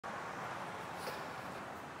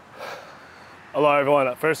Hello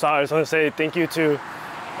everyone. First off, I just want to say thank you to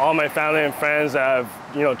all my family and friends that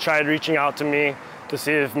have, tried reaching out to me to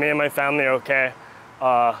see if me and my family are okay.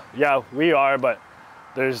 Yeah, we are, but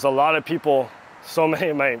there's a lot of people, so many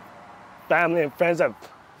of my family and friends have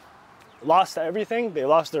lost everything. They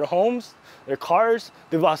lost their homes, their cars,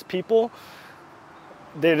 they've lost people.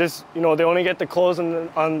 They just, they only get the clothes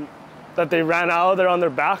that they ran out of there on their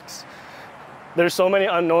backs. There's so many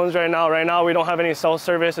unknowns right now. Right now, we don't have any cell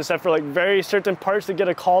service except for like very certain parts to get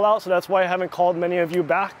a call out. So that's why I haven't called many of you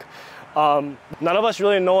back. None of us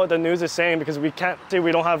really know what the news is saying because we can't say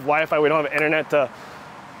we don't have Wi-Fi, we don't have internet to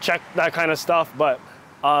check that kind of stuff. But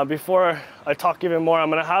before I talk even more, I'm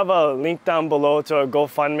gonna have a link down below to a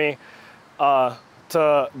GoFundMe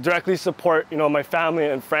to directly support, my family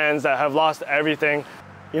and friends that have lost everything.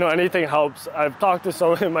 Anything helps. I've talked to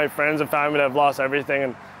so many of my friends and family that have lost everything,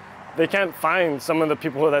 and they can't find some of the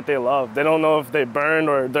people that they love. They don't know if they burned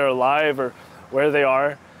or they're alive or where they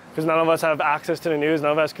are, because none of us have access to the news,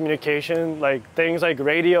 none of us have communication, like things like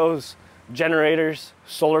radios, generators,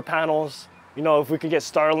 solar panels. If we could get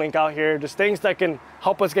Starlink out here, just things that can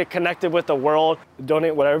help us get connected with the world.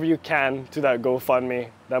 Donate whatever you can to that GoFundMe.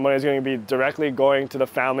 That money is going to be directly going to the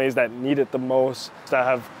families that need it the most,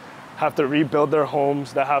 that have to rebuild their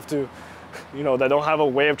homes, that have to, that don't have a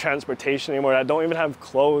way of transportation anymore, that don't even have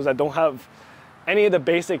clothes, that don't have any of the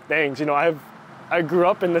basic things. I grew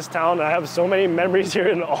up in this town, and I have so many memories here,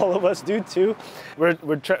 and all of us do too. We're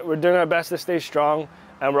doing our best to stay strong,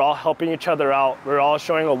 and we're all helping each other out. We're all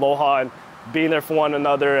showing aloha and being there for one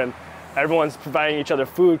another, and everyone's providing each other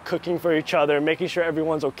food, cooking for each other, making sure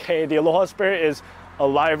everyone's okay. The aloha spirit is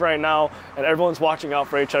alive right now, and everyone's watching out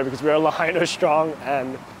for each other because we are Lahaina Strong.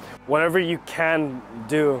 And whatever you can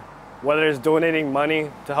do, whether it's donating money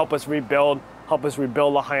to help us rebuild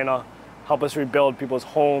Lahaina, help us rebuild people's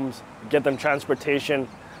homes, get them transportation,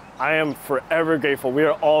 I am forever grateful. We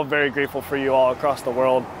are all very grateful for you all across the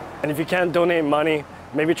world. And if you can't donate money,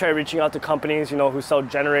 maybe try reaching out to companies, who sell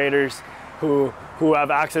generators, who have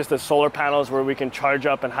access to solar panels where we can charge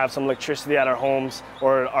up and have some electricity at our homes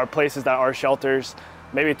or our places that are shelters.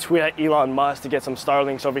 Maybe tweet at Elon Musk to get some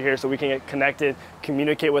Starlinks over here so we can get connected,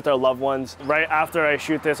 communicate with our loved ones. Right after I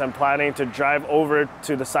shoot this, I'm planning to drive over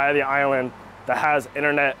to the side of the island that has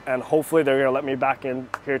internet, and hopefully they're gonna let me back in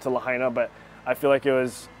here to Lahaina. But I feel like it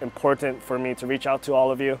was important for me to reach out to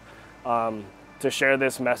all of you, to share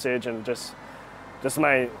this message, and just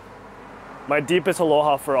my deepest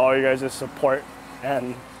aloha for all you guys' support.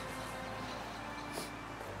 And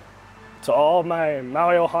to all my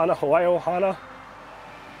Maui ohana, Hawaii ohana,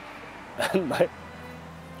 and my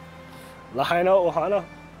Lahaina ohana,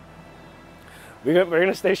 we're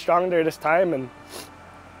gonna stay strong during this time, and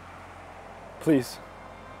please,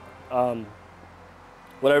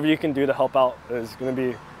 whatever you can do to help out is gonna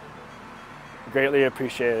be greatly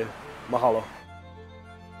appreciated. Mahalo.